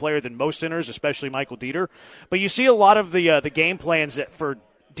football player than most centers, especially Michael Dieter. But you see a lot of the game plans for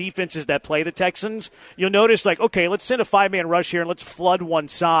defenses that play the Texans. You'll notice, like, okay, let's send a 5-man rush here and let's flood one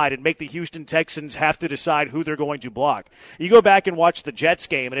side and make the Houston Texans have to decide who they're going to block. You go back and watch the Jets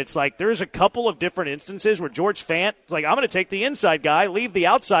game, and it's like there's a couple of different instances where George Fant is like, I'm going to take the inside guy, leave the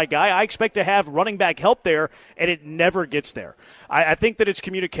outside guy. I expect to have running back help there, and it never gets there. I think that it's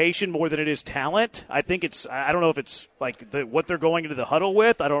communication more than it is talent. I think I don't know if it's like what they're going into the huddle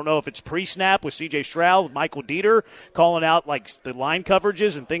with. I don't know if it's pre-snap with CJ Stroud, with Michael Dieter calling out like the line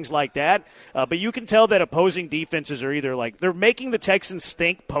coverages and things like that. But you can tell that opposing defenses are either like they're making the Texans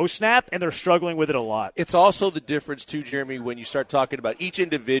think post-snap and they're struggling with it a lot. It's also the difference, too, Jeremy, when you start talking about each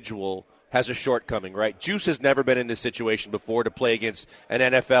individual has a shortcoming, right? Juice has never been in this situation before to play against an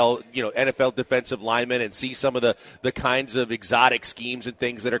NFL defensive lineman and see some of the kinds of exotic schemes and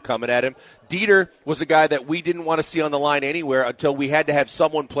things that are coming at him. Dieter was a guy that we didn't want to see on the line anywhere until we had to have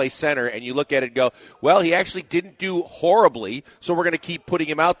someone play center, and you look at it and go, well, he actually didn't do horribly, so we're going to keep putting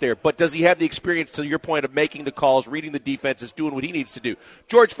him out there. But does he have the experience, to your point, of making the calls, reading the defenses, doing what he needs to do?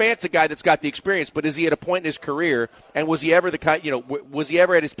 George Fant's a guy that's got the experience, but is he at a point in his career, and was he ever was he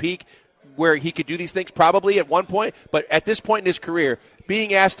ever at his peak where he could do these things? Probably at one point, but at this point in his career,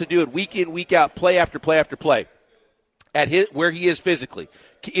 being asked to do it week in, week out, play after play after play, where he is physically,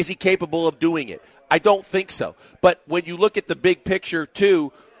 is he capable of doing it? I don't think so. But when you look at the big picture,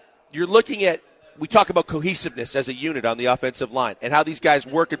 too, you're looking at we talk about cohesiveness as a unit on the offensive line and how these guys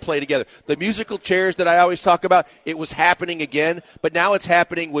work and play together. The musical chairs that I always talk about, it was happening again, but now it's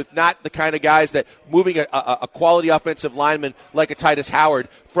happening with not the kind of guys that moving a quality offensive lineman like a Titus Howard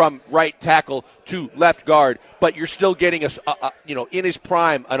from right tackle to left guard, but you're still getting in his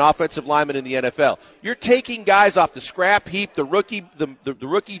prime, an offensive lineman in the NFL. You're taking guys off the scrap heap, the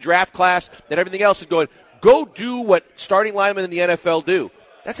rookie draft class, and everything else, and going, go do what starting linemen in the NFL do.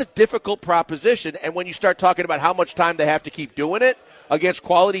 That's a difficult proposition, and when you start talking about how much time they have to keep doing it against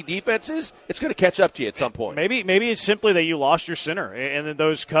quality defenses, it's going to catch up to you at some point. Maybe it's simply that you lost your center, and then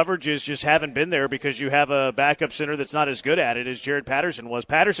those coverages just haven't been there because you have a backup center that's not as good at it as Jared Patterson was.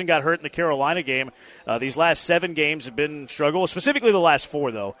 Patterson got hurt in the Carolina game. These last 7 games have been struggle, specifically the last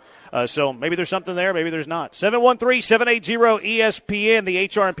 4, though. So maybe there's something there, maybe there's not. 713-780-ESPN, the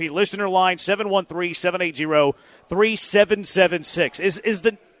HRP listener line, 713-780-3776. Is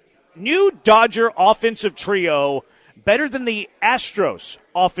the new Dodger offensive trio better than the Astros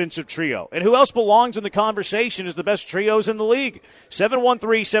offensive trio? And who else belongs in the conversation as the best trios in the league?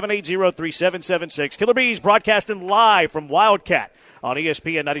 713-780-3776. Killer Bees broadcasting live from Wildcat on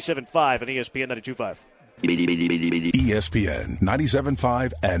ESPN 97.5 and ESPN 92.5. ESPN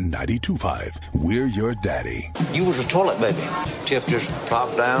 97.5 and 92.5. We're your daddy. You was a toilet baby. Tip just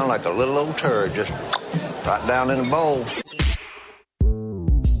plopped down like a little old turd, just right down in the bowl.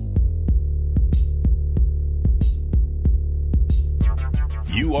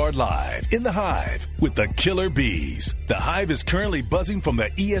 You are live in the Hive with the Killer Bees. The Hive is currently buzzing from the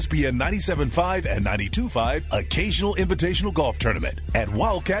ESPN 97.5 and 92.5 Occasional Invitational Golf Tournament at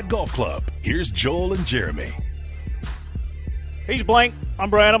Wildcat Golf Club. Here's Joel and Jeremy. He's Blank. I'm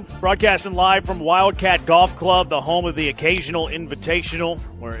Branham, broadcasting live from Wildcat Golf Club, the home of the Occasional Invitational,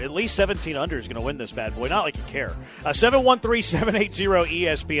 where at least 17 under is going to win this bad boy. Not like you care.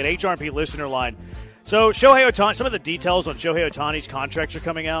 713-780-ESPN, HRP listener line. So Shohei Ohtani, some of the details on Shohei Ohtani's contracts are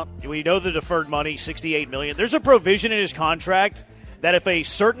coming out. We know the deferred money, $68 million. There's a provision in his contract that if a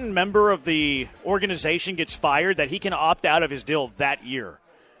certain member of the organization gets fired, that he can opt out of his deal that year.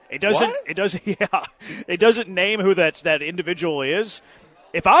 It doesn't name who that individual is.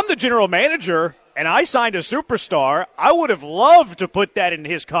 If I'm the general manager and I signed a superstar, I would have loved to put that in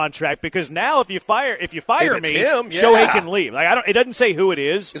his contract, because now if you fire me, Shohei can leave. It doesn't say who it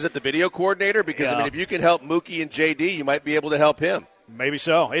is. Is it the video coordinator? Because if you can help Mookie and JD, you might be able to help him. Maybe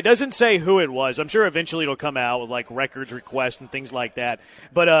so. It doesn't say who it was. I'm sure eventually it'll come out with like records requests and things like that.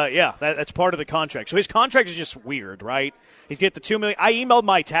 But that's part of the contract. So his contract is just weird, right? He's get the $2 million. I emailed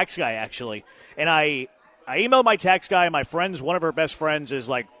my tax guy actually, and I emailed my tax guy. My friend's, one of her best friends is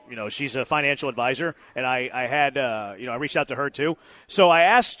she's a financial advisor, and I reached out to her too. So I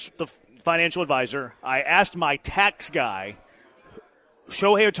asked the financial advisor, I asked my tax guy,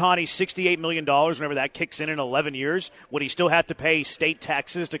 Shohei Ohtani, $68 million, whenever that kicks in 11 years, would he still have to pay state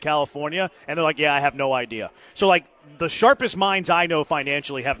taxes to California? And they're like, yeah, I have no idea. So, the sharpest minds I know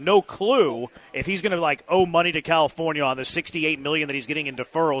financially have no clue if he's going to, owe money to California on the $68 million that he's getting in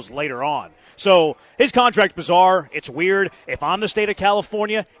deferrals later on. So, his contract's bizarre. It's weird. If I'm the state of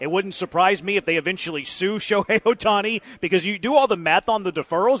California, it wouldn't surprise me if they eventually sue Shohei Ohtani, because you do all the math on the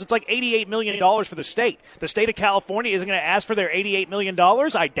deferrals, it's like $88 million for the state. The state of California isn't going to ask for their $88 million.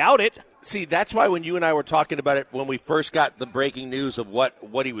 I doubt it. See, that's why when you and I were talking about it, when we first got the breaking news of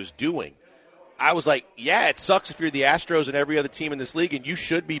what he was doing, I was like, yeah, it sucks if you're the Astros and every other team in this league, and you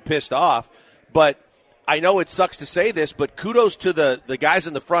should be pissed off. But I know it sucks to say this, but kudos to the guys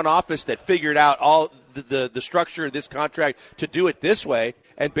in the front office that figured out all the structure of this contract to do it this way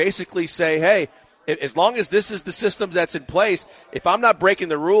and basically say, hey, as long as this is the system that's in place, if I'm not breaking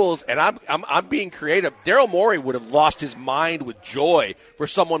the rules and I'm being creative, Daryl Morey would have lost his mind with joy for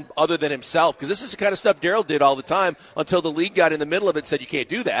someone other than himself, because this is the kind of stuff Daryl did all the time until the league got in the middle of it and said you can't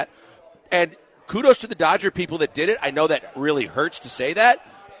do that. And kudos to the Dodger people that did it. I know that really hurts to say that,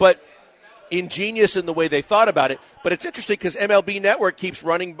 but ingenious in the way they thought about it. But it's interesting because MLB Network keeps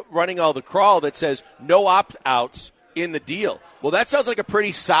running all the crawl that says no opt-outs in the deal. Well, that sounds like a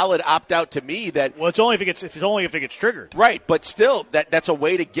pretty solid opt-out to me. It's only if it gets triggered. Right, but still, that's a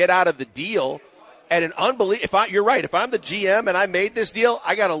way to get out of the deal. And you're right. If I'm the GM and I made this deal,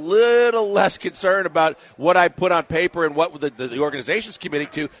 I got a little less concern about what I put on paper and what the organization's committing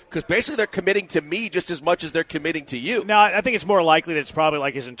to, because basically they're committing to me just as much as they're committing to you. Now, I think it's more likely that it's probably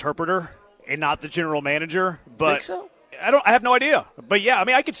like his interpreter and not the general manager. But think so? I have no idea. But yeah,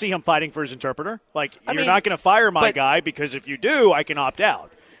 I could see him fighting for his interpreter. You're not going to fire my guy, because if you do, I can opt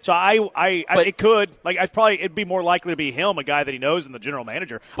out. So it could. Like, it'd be more likely to be him, a guy that he knows, than the general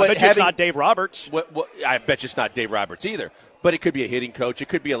manager. I bet it's not Dave Roberts. I bet you it's not Dave Roberts either. But it could be a hitting coach. It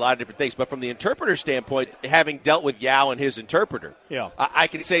could be a lot of different things. But from the interpreter standpoint, having dealt with Yao and his interpreter, I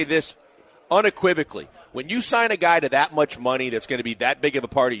can say this unequivocally. When you sign a guy to that much money that's going to be that big of a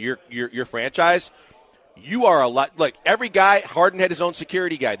part of your franchise, you are a lot. Like every guy, Harden had his own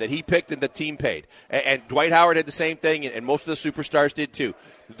security guy that he picked and the team paid. And Dwight Howard had the same thing, and most of the superstars did too.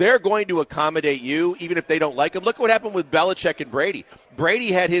 They're going to accommodate you even if they don't like him. Look at what happened with Belichick and Brady.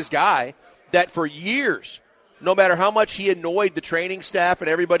 Brady had his guy that for years, no matter how much he annoyed the training staff and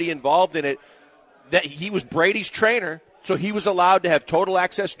everybody involved in it, that he was Brady's trainer, so he was allowed to have total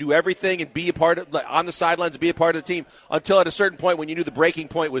access, do everything, and be a part of, on the sidelines, be a part of the team until at a certain point when you knew the breaking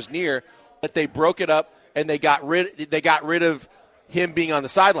point was near, that they broke it up and they got rid of him being on the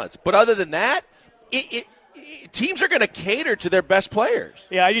sidelines. But other than that, teams are going to cater to their best players.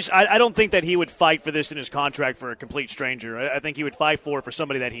 Yeah, I don't think that he would fight for this in his contract for a complete stranger. I think he would fight for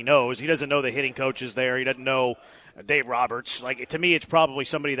somebody that he knows. He doesn't know the hitting coach is there. He doesn't know Dave Roberts. Like, to me, it's probably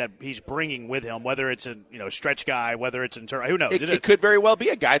somebody that he's bringing with him, whether it's a stretch guy, whether it's who knows. It could very well be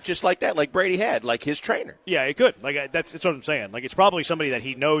a guy just like that, like Brady had, like his trainer. Yeah, it could. Like that's what I'm saying. Like, it's probably somebody that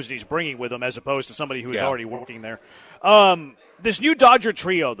he knows and he's bringing with him, as opposed to somebody who is already working there. This new Dodger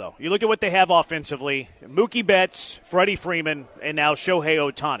trio, though, you look at what they have offensively: Mookie Betts, Freddie Freeman, and now Shohei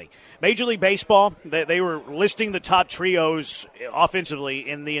Ohtani. Major League Baseball, they were listing the top trios offensively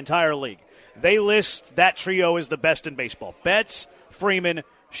in the entire league. They list that trio as the best in baseball: Betts, Freeman,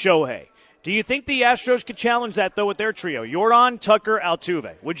 Shohei. Do you think the Astros could challenge that, though, with their trio? Jordan, Tucker,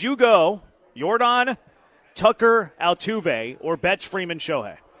 Altuve. Would you go Jordan, Tucker, Altuve, or Betts, Freeman,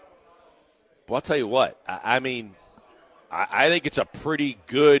 Shohei? Well, I'll tell you what. I think it's a pretty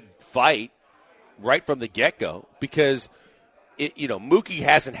good fight right from the get-go because, Mookie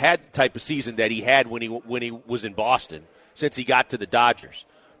hasn't had the type of season that he had when he was in Boston since he got to the Dodgers.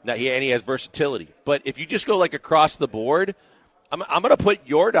 Now, he has versatility. But if you just go like across the board, I'm going to put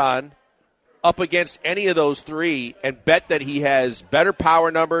Jordan up against any of those three and bet that he has better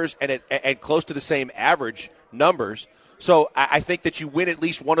power numbers and close to the same average numbers. So I think that you win at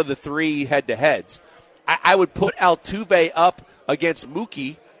least one of the three head-to-heads. I would put Altuve up against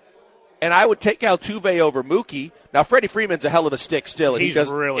Mookie, and I would take Altuve over Mookie. Now, Freddie Freeman's a hell of a stick still, and he's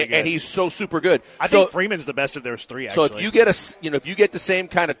really good. And he's so super good. I think Freeman's the best of those three. Actually. So if you get the same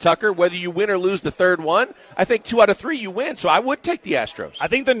kind of Tucker, whether you win or lose the third one, I think 2 out of 3 you win. So I would take the Astros. I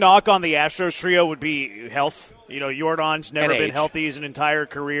think the knock on the Astros trio would be health. Jordan's never been healthy his entire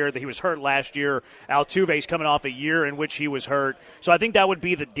career. He was hurt last year. Altuve's coming off a year in which he was hurt. So I think that would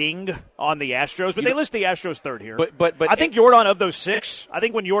be the ding on the Astros. But they list the Astros third here. But I think Jordan, of those 6, I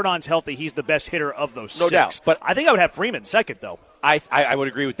think when Jordan's healthy, he's the best hitter of those 6. No doubt. But I think I would have Freeman second, though. I would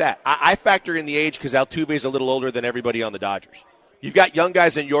agree with that. I factor in the age because Altuve's a little older than everybody on the Dodgers. You've got young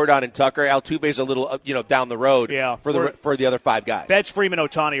guys in Jordan and Tucker. Altuve's a little down the road for the other 5 guys. Betts, Freeman,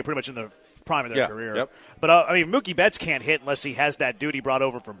 Ohtani are pretty much in the prime of their career. Yep. But, Mookie Betts can't hit unless he has that dude he brought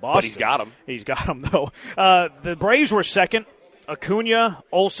over from Boston. But he's got him. He's got him, though. The Braves were second. Acuna,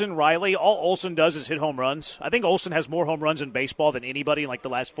 Olsen, Riley. All Olsen does is hit home runs. I think Olsen has more home runs in baseball than anybody in like the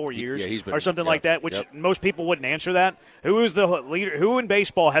last 4 years or something like that, which most people wouldn't answer that. Who is the leader? Who in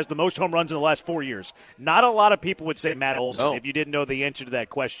baseball has the most home runs in the last 4 years? Not a lot of people would say Matt Olsen if you didn't know the answer to that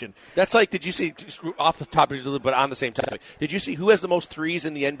question. That's like, did you see, off the topic a little bit on the same topic, did you see who has the most threes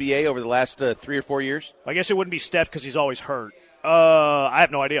in the NBA over the last 3 or 4 years? I guess it wouldn't be Steph because he's always hurt. I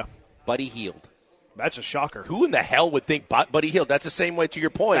have no idea. Buddy Hield. That's a shocker. Who in the hell would think Buddy Hield? That's the same way to your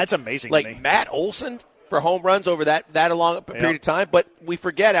point. That's amazing. Like to me. Matt Olsen for home runs over that long period of time. But we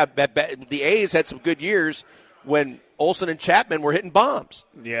forget the A's had some good years when Olsen and Chapman were hitting bombs.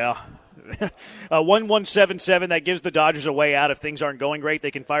 Yeah. 1-1-7-7, that gives the Dodgers a way out if things aren't going great.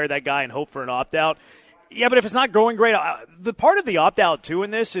 They can fire that guy and hope for an opt-out. Yeah, but if it's not going great, the part of the opt-out, too,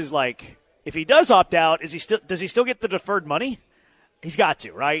 in this is like, if he does opt out, does he still get the deferred money? He's got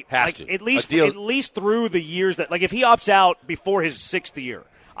to, right? Has to. At least through the years that, like, if he opts out before his 6th year,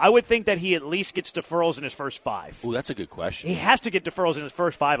 I would think that he at least gets deferrals in his first 5. Ooh, that's a good question. He has to get deferrals in his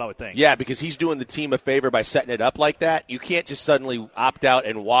first 5, I would think. Yeah, because he's doing the team a favor by setting it up like that. You can't just suddenly opt out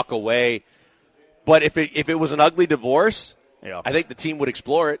and walk away. But if it was an ugly divorce, I think the team would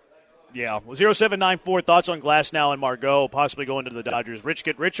explore it. Yeah. 0794, thoughts on Glasnow and Margot possibly going to the Dodgers. Rich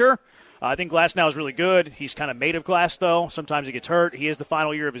get richer. I think Glasnow is really good. He's kind of made of glass, though. Sometimes he gets hurt. He is the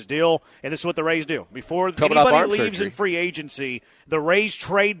final year of his deal, and this is what the Rays do. Before anybody leaves in free agency, the Rays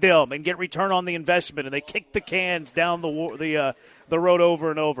trade them and get return on the investment, and they kick the cans down the road over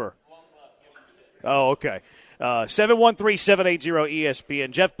and over. Oh, okay.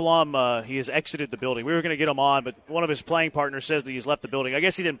 713-780-ESPN. Jeff Blum, he has exited the building. We were going to get him on, but one of his playing partners says that he's left the building. I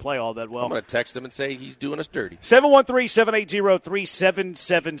guess he didn't play all that well. I'm going to text him and say he's doing us dirty.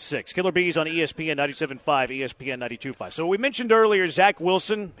 713-780-3776. Killer Bees on ESPN 97.5, ESPN 92.5. So we mentioned earlier Zach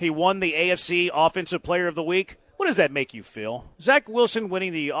Wilson. He won the AFC Offensive Player of the Week. What does that make you feel? Zach Wilson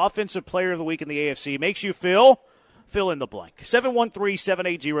winning the Offensive Player of the Week in the AFC makes you feel? Fill in the blank.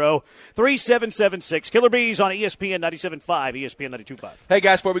 713-780-3776. Killer Bees on ESPN 97.5, ESPN 92.5. Hey,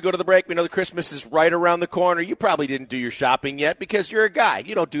 guys, before we go to the break, we know that Christmas is right around the corner. You probably didn't do your shopping yet because you're a guy.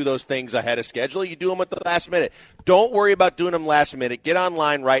 You don't do those things ahead of schedule. You do them at the last minute. Don't worry about doing them last minute. Get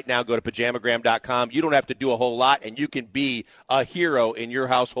online right now. Go to pajamagram.com. You don't have to do a whole lot, and you can be a hero in your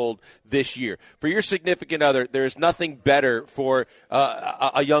household this year. For your significant other, there is nothing better for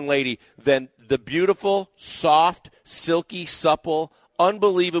a young lady than the beautiful, soft, silky, supple,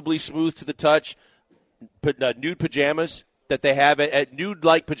 unbelievably smooth to the touch nude pajamas that they have at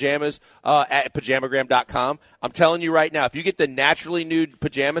nude-like pajamas at pajamagram.com. I'm telling you right now, if you get the naturally nude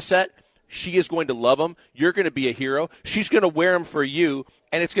pajama set, she is going to love them. You're going to be a hero. She's going to wear them for you,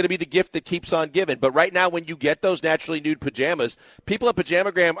 and it's going to be the gift that keeps on giving. But right now, when you get those naturally nude pajamas, people at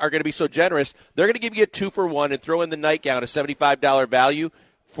Pajamagram are going to be so generous, they're going to give you a 2-for-1 and throw in the nightgown, a $75 value,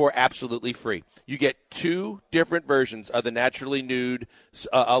 for absolutely free. You get 2 different versions of the naturally nude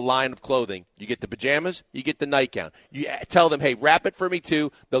a line of clothing. You get the pajamas, you get the nightgown. You tell them, hey, wrap it for me too.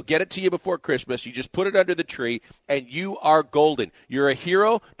 They'll get it to you before Christmas. You just put it under the tree, and you are golden. You're a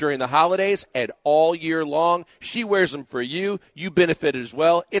hero during the holidays and all year long. She wears them for you. You benefited as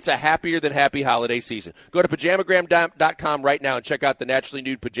well. It's a happier than happy holiday season. Go to pajamagram.com right now and check out the naturally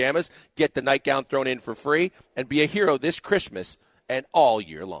nude pajamas. Get the nightgown thrown in for free and be a hero this Christmas and all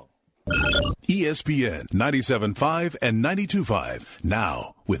year long. ESPN 97.5 and 92.5.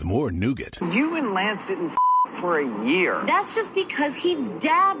 Now, with more nougat. You and Lance didn't for a year. That's just because he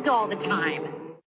dabbed all the time.